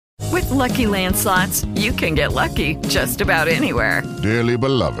Lucky Land Slots, you can get lucky just about anywhere. Dearly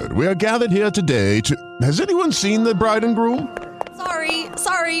beloved, we are gathered here today to... Has anyone seen the bride and groom?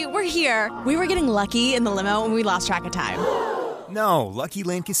 Sorry, we're here. We were getting lucky in the limo and we lost track of time. No, Lucky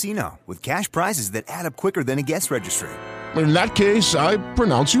Land Casino, with cash prizes that add up quicker than a guest registry. In that case, I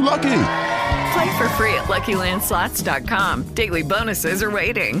pronounce you lucky. Play for free at LuckyLandSlots.com. Daily bonuses are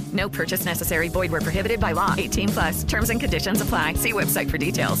waiting. No purchase necessary. Void where prohibited by law. 18+. Terms and conditions apply. See website for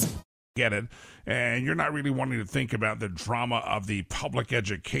details. Get it, and you're not really wanting to think about the drama of the public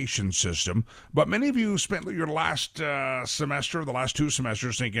education system, but many of you spent your last semester, the last 2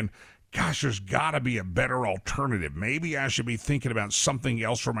 semesters, thinking, gosh, there's got to be a better alternative. Maybe I should be thinking about something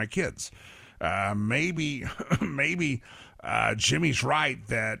else for my kids. Maybe Jimmy's right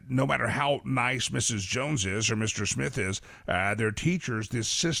that no matter how nice Mrs. Jones is or Mr. Smith is, their teachers, this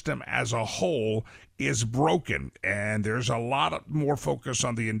system as a whole is broken, and there's a lot more focus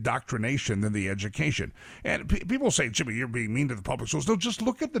on the indoctrination than the education. And people say, Jimmy, you're being mean to the public schools. No, just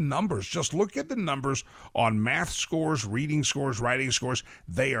look at the numbers. Just look at the numbers on math scores, reading scores, writing scores.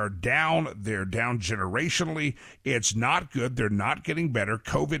 They are down. They're down generationally. It's not good. They're not getting better.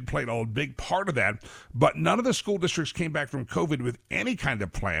 COVID played a big part of that, but none of the school districts came back from COVID with any kind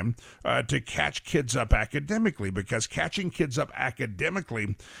of plan to catch kids up academically, because catching kids up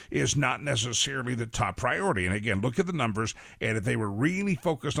academically is not necessarily the top priority. And again, look at the numbers, and if they were really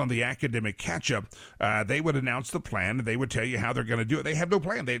focused on the academic catch-up, they would announce the plan, and they would tell you how they're going to do it. They have no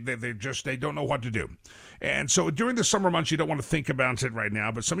plan. They don't know what to do. And so during the summer months, you don't want to think about it right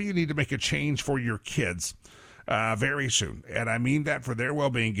now, but some of you need to make a change for your kids very soon. And I mean that for their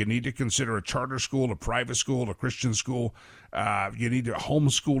well-being. You need to consider a charter school, a private school, a Christian school. You need to,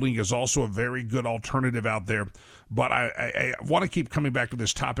 homeschooling is also a very good alternative out there. But I want to keep coming back to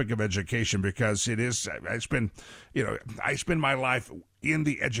this topic of education, because it is, I spend my life in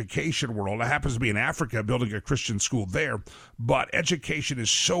the education world. I happen to be in Africa building a Christian school there, but education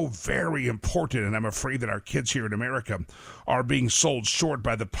is so very important, and I'm afraid that our kids here in America are being sold short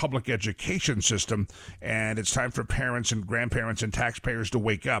by the public education system, and it's time for parents and grandparents and taxpayers to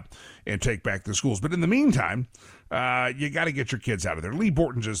wake up and take back the schools. But in the meantime, you got to get your kids out of there. Leigh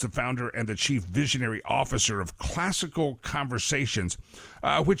Bortin is the founder and the chief visionary officer of Classical Conversations,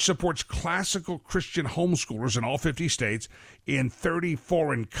 which supports classical Christian homeschoolers in all 50 states in 30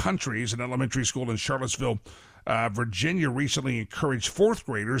 foreign countries. An elementary school in Charlottesville, Virginia, recently encouraged fourth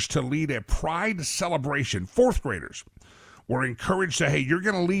graders to lead a pride celebration. Fourth graders were encouraged to, hey, you're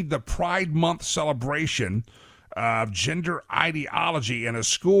going to lead the Pride Month celebration of gender ideology in a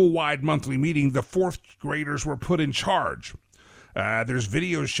school-wide monthly meeting. The fourth graders were put in charge. There's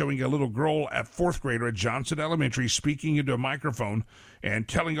videos showing a little girl, a fourth grader at Johnson Elementary, speaking into a microphone and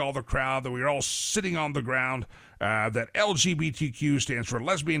telling all the crowd that we are all sitting on the ground, that LGBTQ stands for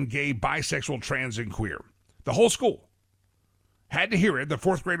lesbian, gay, bisexual, trans, and queer. The whole school had to hear it. The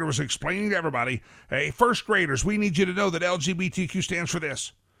fourth grader was explaining to everybody, hey, first graders, we need you to know that LGBTQ stands for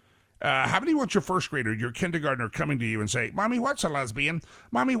this. How many want your first grader, your kindergartner, coming to you and say, Mommy, what's a lesbian?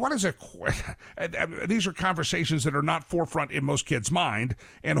 Mommy, what is a... These are conversations that are not forefront in most kids' mind,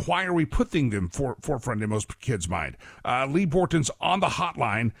 and why are we putting them forefront in most kids' mind? Leigh Bortin's on the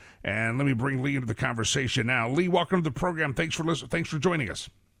hotline, and let me bring Leigh into the conversation now. Leigh, welcome to the program. Thanks for joining us.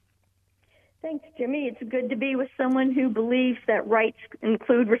 Thanks, Jimmy. It's good to be with someone who believes that rights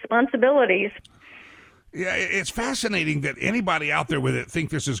include responsibilities. Yeah, it's fascinating that anybody out there with it think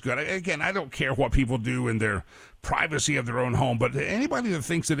this is good. Again, I don't care what people do in their privacy of their own home, but anybody that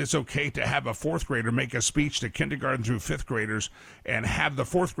thinks that it's okay to have a fourth grader make a speech to kindergarten through fifth graders and have the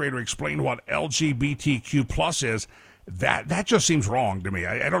fourth grader explain what LGBTQ plus is, that just seems wrong to me.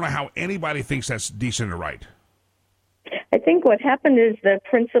 I don't know how anybody thinks that's decent or right. I think what happened is the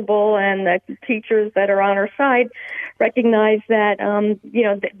principal and the teachers that are on our side recognize that,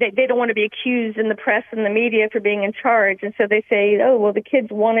 they don't want to be accused in the press and the media for being in charge. And so they say, oh, well, the kids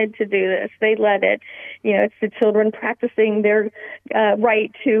wanted to do this. They let it. It's the children practicing their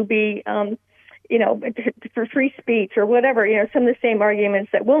right to be, for free speech or whatever, some of the same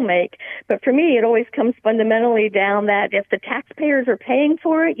arguments that we'll make. But for me, it always comes fundamentally down that if the taxpayers are paying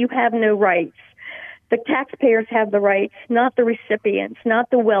for it, you have no rights. The taxpayers have the rights, not the recipients, not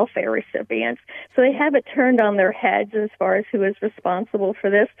the welfare recipients. So they have it turned on their heads as far as who is responsible for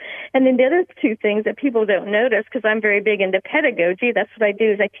this. And then the other two things that people don't notice, because I'm very big into pedagogy, that's what I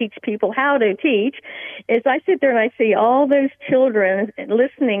do, is I teach people how to teach, is I sit there and I see all those children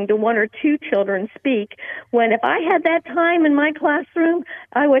listening to one or two children speak, when if I had that time in my classroom,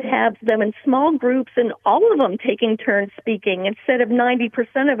 I would have them in small groups and all of them taking turns speaking instead of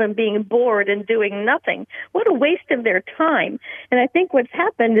 90% of them being bored and doing nothing. nothing. What a waste of their time. And I think what's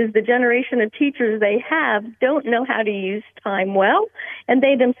happened is the generation of teachers they have don't know how to use time well, and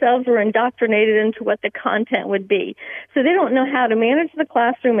they themselves were indoctrinated into what the content would be. So they don't know how to manage the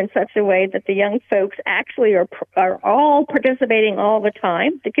classroom in such a way that the young folks actually are all participating all the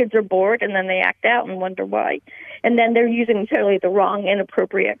time. The kids are bored, and then they act out and wonder why. And then they're using totally the wrong,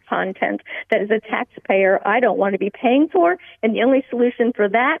 inappropriate content that as a taxpayer I don't want to be paying for. And the only solution for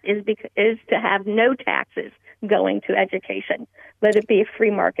that is to have no taxes going to education. Let it be a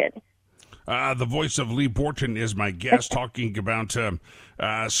free market. The voice of Leigh Bortin is my guest, talking about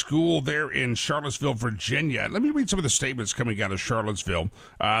school there in Charlottesville, Virginia. Let me read some of the statements coming out of Charlottesville.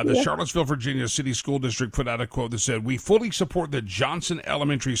 The Charlottesville, Virginia City School District put out a quote that said, "We fully support the Johnson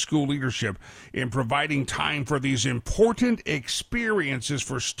Elementary School leadership in providing time for these important experiences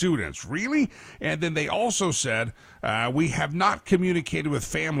for students." Really? And then they also said, "We have not communicated with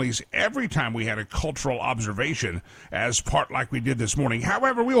families every time we had a cultural observation as part like we did this morning.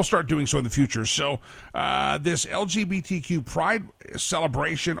 However, we will start doing so in the future." So this LGBTQ pride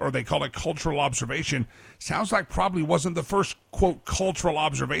celebration, or they call it cultural observation, sounds like probably wasn't the first, quote, cultural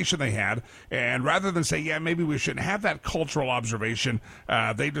observation they had. And rather than say, yeah, maybe we shouldn't have that cultural observation,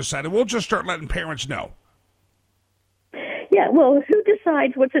 they decided we'll just start letting parents know. Yeah, well, who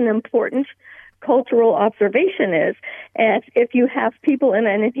decides what's an important cultural observation is? And if you have people in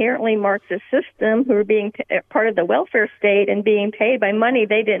an inherently Marxist system who are being part of the welfare state and being paid by money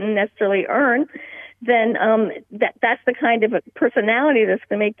they didn't necessarily earn, then that's the kind of personality that's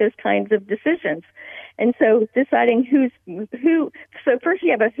going to make those kinds of decisions. And so deciding who. So first you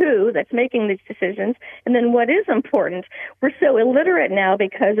have a who that's making these decisions, and then what is important. We're so illiterate now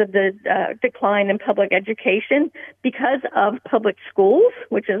because of the decline in public education, because of public schools,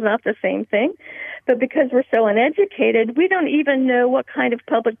 which is not the same thing. But because we're so uneducated, we don't even know what kind of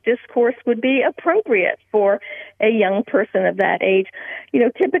public discourse would be appropriate for a young person of that age. You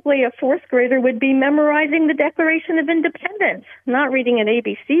know, typically a fourth grader would be memorizing the Declaration of Independence, not reading an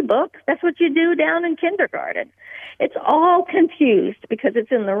ABC book. That's what you do down in kindergarten. It's all confused because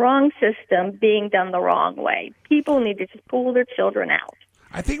it's in the wrong system, being done the wrong way. People need to just pull their children out.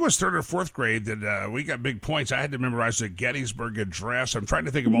 I think it was third or fourth grade that we got big points. I had to memorize the Gettysburg Address. I'm trying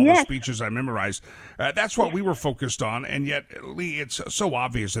to think of all the speeches I memorized. That's what we were focused on. And yet, Leigh, it's so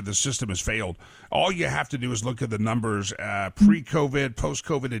obvious that the system has failed. All you have to do is look at the numbers. Pre-COVID,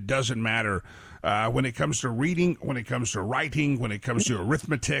 post-COVID, it doesn't matter. When it comes to reading, when it comes to writing, when it comes to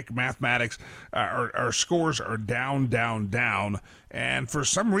arithmetic, mathematics, our scores are down, down, down. And for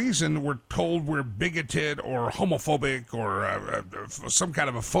some reason, we're told we're bigoted or homophobic or some kind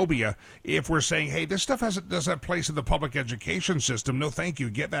of a phobia if we're saying, hey, this stuff doesn't have place in the public education system. No, thank you.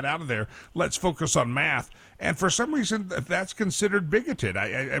 Get that out of there. Let's focus on math. And for some reason, that's considered bigoted.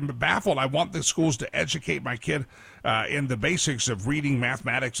 I'm baffled. I want the schools to educate my kid in the basics of reading,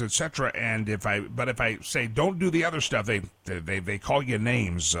 mathematics, etc. And if I say don't do the other stuff, they call you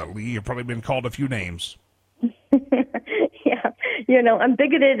names. Leigh, you've probably been called a few names. Yeah. You know, I'm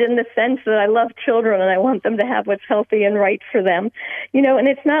bigoted in the sense that I love children and I want them to have what's healthy and right for them. You know, and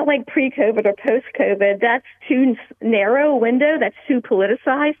it's not like pre-COVID or post-COVID. That's too narrow a window. That's too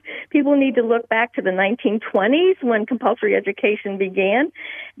politicized. People need to look back to the 1920s when compulsory education began.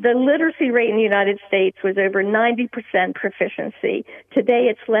 The literacy rate in the United States was over 90% proficiency. Today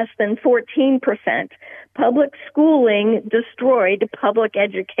it's less than 14%. Public schooling destroyed public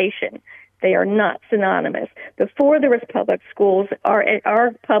education. They are not synonymous. Before there was public schools,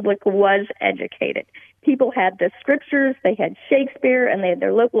 our public was educated. People had the scriptures, they had Shakespeare, and they had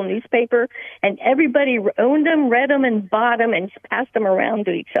their local newspaper, and everybody owned them, read them, and bought them, and passed them around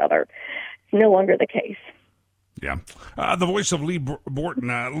to each other. It's no longer the case. Yeah. The voice of Leigh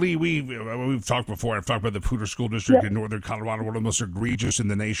Bortin. Leigh, we've talked before. I've talked about the Poudre School District in northern Colorado, one of the most egregious in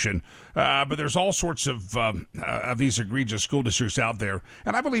the nation. But there's all sorts of these egregious school districts out there.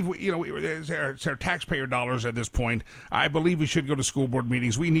 And I believe, it's our taxpayer dollars at this point. I believe we should go to school board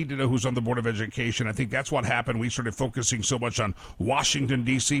meetings. We need to know who's on the Board of Education. I think that's what happened. We started focusing so much on Washington,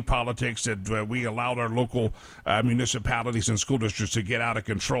 D.C. politics that we allowed our local municipalities and school districts to get out of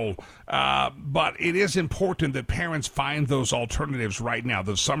control. But it is important that parents find those alternatives right now.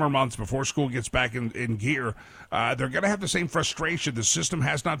 The summer months before school gets back in gear, they're going to have the same frustration. The system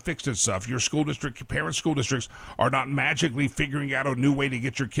has not fixed itself. Your school district, parent school districts are not magically figuring out a new way to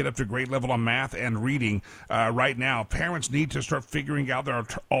get your kid up to grade level on math and reading right now. Parents need to start figuring out their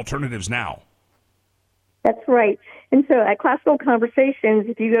alternatives now. That's right. And so at Classical Conversations,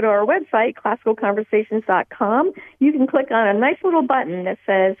 if you go to our website, classicalconversations.com, you can click on a nice little button that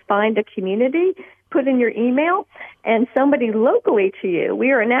says Find a Community. put in your email, and somebody locally to you.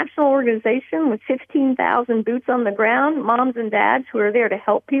 We are a national organization with 15,000 boots on the ground, moms and dads who are there to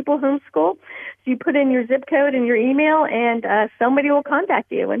help people homeschool. So you put in your zip code and your email, and somebody will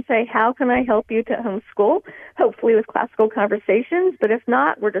contact you and say, how can I help you to homeschool? Hopefully with classical conversations. But if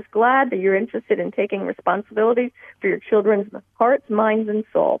not, we're just glad that you're interested in taking responsibility for your children's hearts, minds, and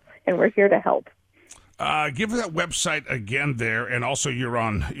soul. And we're here to help. Give that website again there, and also you're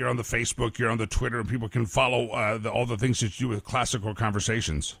on the Facebook, you're on the Twitter, and people can follow all the things that you do with Classical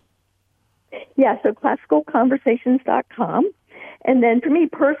Conversations. Yeah, so classicalconversations.com. And then for me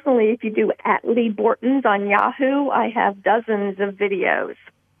personally, if you do at Leigh Bortin on Yahoo, I have dozens of videos.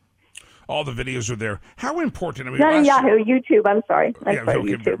 All the videos are there. How important? I mean, not Yahoo, YouTube. I'm sorry.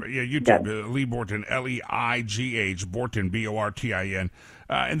 YouTube. Yeah, YouTube. Yeah. Leigh Bortin, Leigh Bortin, Bortin.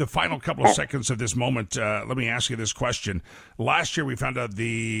 In the final couple of seconds of this moment, let me ask you this question. Last year, we found out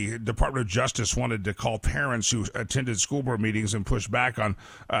the Department of Justice wanted to call parents who attended school board meetings and push back on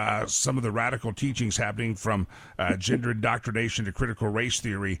some of the radical teachings happening from gender indoctrination to critical race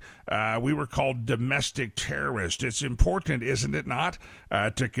theory. We were called domestic terrorists. It's important, isn't it not,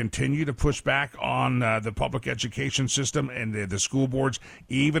 to continue to push back on the public education system and the school boards,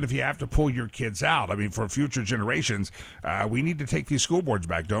 even if you have to pull your kids out. I mean, for future generations, we need to take these school boards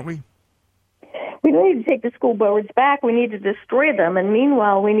back, don't we? We don't need to take the school boards back. We need to destroy them. And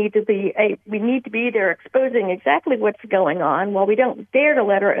meanwhile, we need to be there exposing exactly what's going on while we don't dare to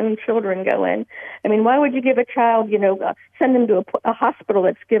let our own children go in. I mean, why would you give a child, send them to a hospital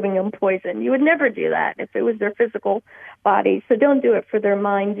that's giving them poison? You would never do that if it was their physical body. So don't do it for their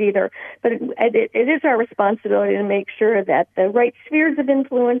minds either. But it is our responsibility to make sure that the right spheres of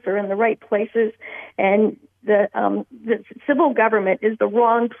influence are in the right places, and the civil government is the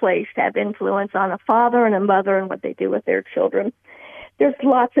wrong place to have influence on a father and a mother and what they do with their children. There's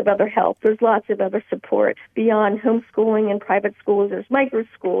lots of other help. There's lots of other support beyond homeschooling and private schools. There's micro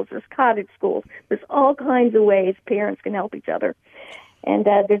schools. There's cottage schools. There's all kinds of ways parents can help each other. And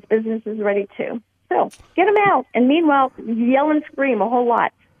there's businesses ready too. So get them out. And meanwhile, yell and scream a whole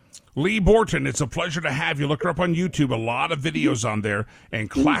lot. Leigh Bortin, it's a pleasure to have you. Look her up on YouTube. A lot of videos on there. And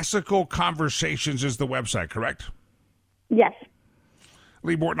Classical Conversations is the website, correct? Yes.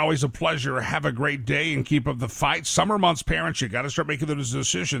 Leigh Bortin, always a pleasure. Have a great day and keep up the fight. Summer months, parents, you got to start making those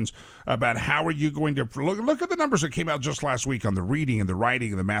decisions about how are you going to look at the numbers that came out just last week on the reading and the writing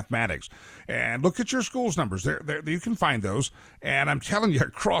and the mathematics, and look at your school's numbers. There, you can find those. And I'm telling you,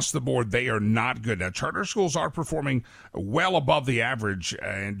 across the board, they are not good. Now, charter schools are performing well above the average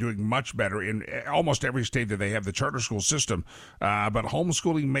and doing much better in almost every state that they have the charter school system. But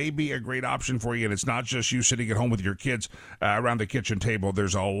homeschooling may be a great option for you, and it's not just you sitting at home with your kids around the kitchen table.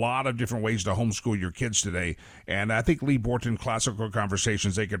 There's a lot of different ways to homeschool your kids today, and I think Leigh Bortin, Classical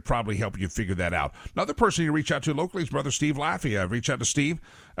Conversations, they could probably help you figure that out. Another person you reach out to locally is Brother Steve Laffey. Reach out to Steve.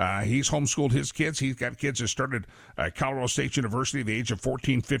 He's homeschooled his kids. He's got kids that started Colorado State University at the age of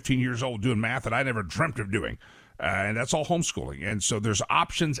 14, 15 years old doing math that I never dreamt of doing. And that's all homeschooling. And so there's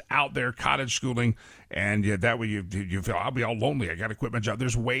options out there, cottage schooling, and that way you feel, I'll be all lonely. I got to quit my job.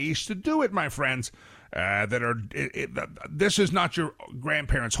 There's ways to do it, my friends. This is not your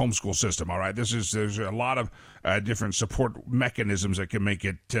grandparents' homeschool system, all right? There's a lot of different support mechanisms that can make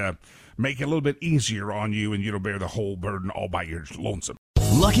it a little bit easier on you, and you don't bear the whole burden all by your lonesome.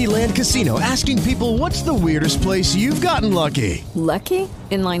 Lucky Land Casino, asking people, what's the weirdest place you've gotten lucky? Lucky?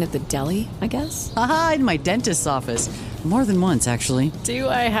 In line at the deli, I guess? Aha, in my dentist's office. More than once, actually. Do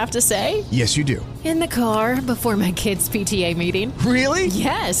I have to say? Yes, you do. In the car before my kids' PTA meeting. Really?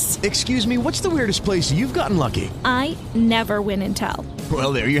 Yes. Excuse me, what's the weirdest place you've gotten lucky? I never win and tell.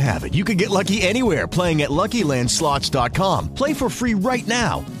 Well, there you have it. You can get lucky anywhere, playing at LuckyLandSlots.com. Play for free right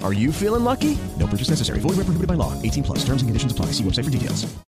now. Are you feeling lucky? No purchase necessary. Void where prohibited by law. 18+. Terms and conditions apply. See website for details.